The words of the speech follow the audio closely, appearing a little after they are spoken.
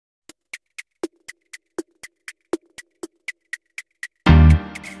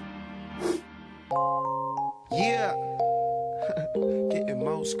Yeah. Getting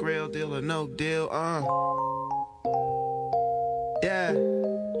most grill deal or no deal, yeah.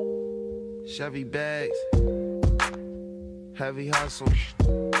 Chevy bags. Heavy hustle.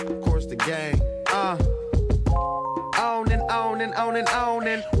 Of course the gang, on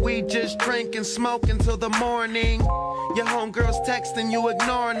and we just drink and smoke until the morning. Your homegirls texting, you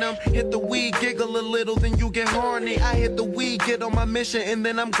ignoring them. Hit the weed, giggle a little, then you get horny. I hit the weed, get on my mission, and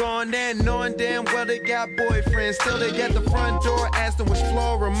then I'm gone in. Knowing damn well they got boyfriends. Still they get the front door, asked them which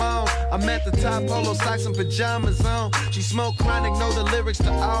floor I'm on. I'm at the top, polo socks and pajamas on. She smoke chronic, know the lyrics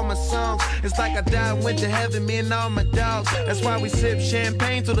to all my songs. It's like I died, went to heaven, me and all my dogs. That's why we sip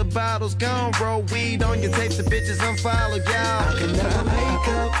champagne till the bottle's gone. Roll weed on your tapes, the bitches unfollow y'all. I can never make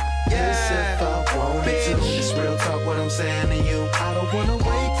up this if I wanted to. It's real talk what I'm saying to you. I don't wanna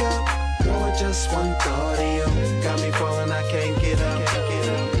wake up, Lord, just one thought of you. Got me falling, I can't get up.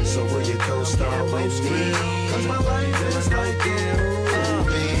 So will you co-star with me? Cause my life is like a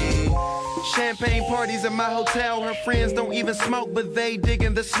movie. Champagne parties at my hotel. Her friends don't even smoke, but they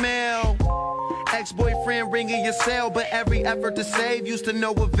digging the smell. Ex-boyfriend ringing your cell, but every effort to save used to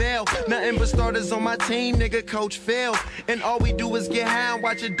no avail. Nothing but starters on my team, nigga, coach failed. And all we do is get high and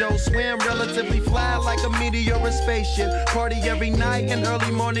watch a doe swim. Relatively fly like a meteor or spaceship. Party every night and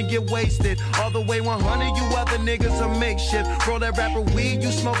early morning get wasted. All the way 100, you other niggas are makeshift. Roll that rapper weed,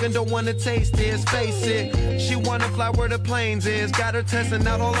 you smoking, don't wanna taste it. Face it, she wanna fly where the planes is. Got her testing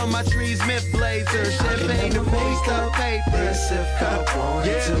out all of my trees, mint blazers. Champagne to make up paper. This if I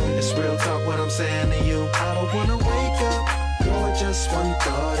wanted to. It's real talk what I'm saying to you. I don't wanna wake up, Lord, just one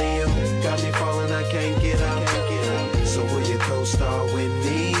thought of you. Got me falling, I can't get up. So will you co-star with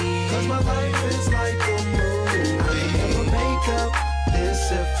me? Cause my life is like a movie. I can never make up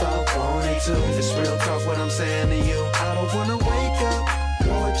this if I wanted to. It's real talk what I'm saying to you. I don't wanna wake up,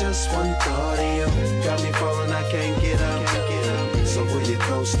 Lord, just one thought of you. Got me falling, I can't get up. So will you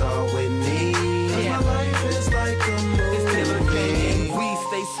co-star with me? Cause my life is like a movie.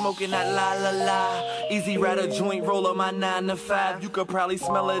 Stay smoking that la la la. Easy ride a joint, roll up my 9 to 5. You could probably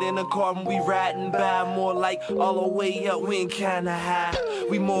smell it in the car when we riding by. More like all the way up, we ain't kinda high.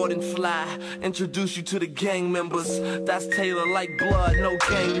 We more than fly. Introduce you to the gang members. That's Taylor like blood, no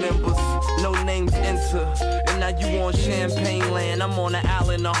gang members. No names enter. And now you on champagne land. I'm on the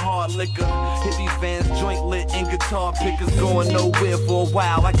island of hard liquor. Hippie vans, joint lit, and guitar pickers going nowhere for a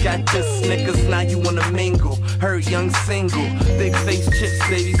while. I got this Snickers, now you wanna mingle. Heard young single, big face chips,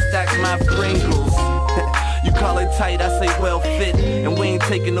 baby, stack my Pringles. You call it tight, I say well fit. And we ain't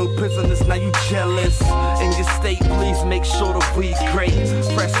taking no prisoners, now you jealous. In your state, please make sure the weed great.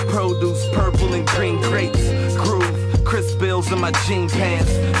 Fresh produce, purple and green grapes. Groove, crisp bills in my jean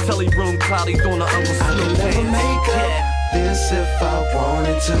pants. Telly room cloudy, doing the Uncle Snoop dance. I make up this if I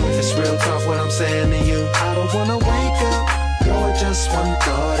wanted to. It's real talk what I'm saying to you. I don't wanna wake up, Lord, just one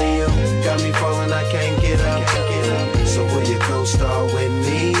thought of you. Got me falling, I can't get up. So will you co-star with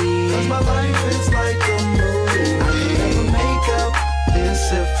me? Cause my life is like a movie. I can never make up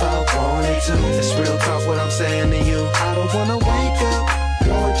this if I wanted to. It's real talk what I'm saying to you. I don't wanna wake up,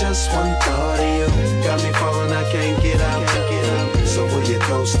 Lord, just one thought of you. Got me falling, I can't get up. So will you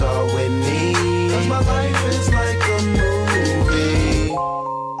co-star with me? Cause my life is like a movie.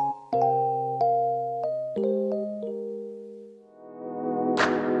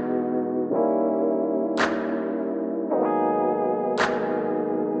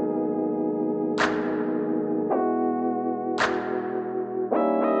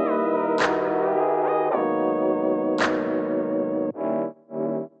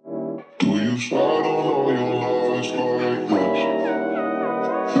 Do you start on all your lies like this?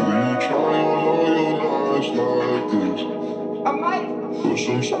 Do you try on all your lies like this? I might put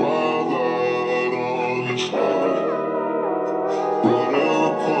some spotlight on the side.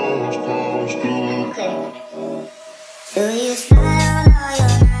 Whatever comes through. Do you start on all your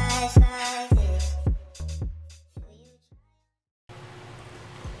lies like this?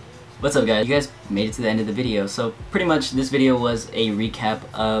 What's up guys? You guys made it to the end of the video. So pretty much this video was a recap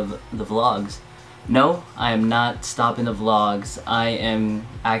of the vlogs. No, I am not stopping the vlogs. I am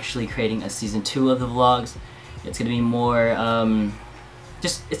actually creating a season 2 of the vlogs. It's gonna be more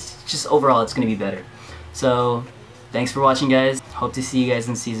it's overall it's gonna be better. So thanks for watching guys. Hope to see you guys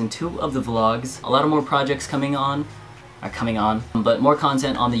in season 2 of the vlogs. A lot of more projects coming on, but more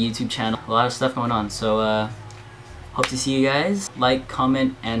content on the YouTube channel. A lot of stuff going on. So hope to see you guys. Like,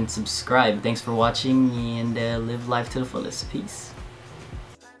 comment, and subscribe. Thanks for watching, and live life to the fullest. Peace.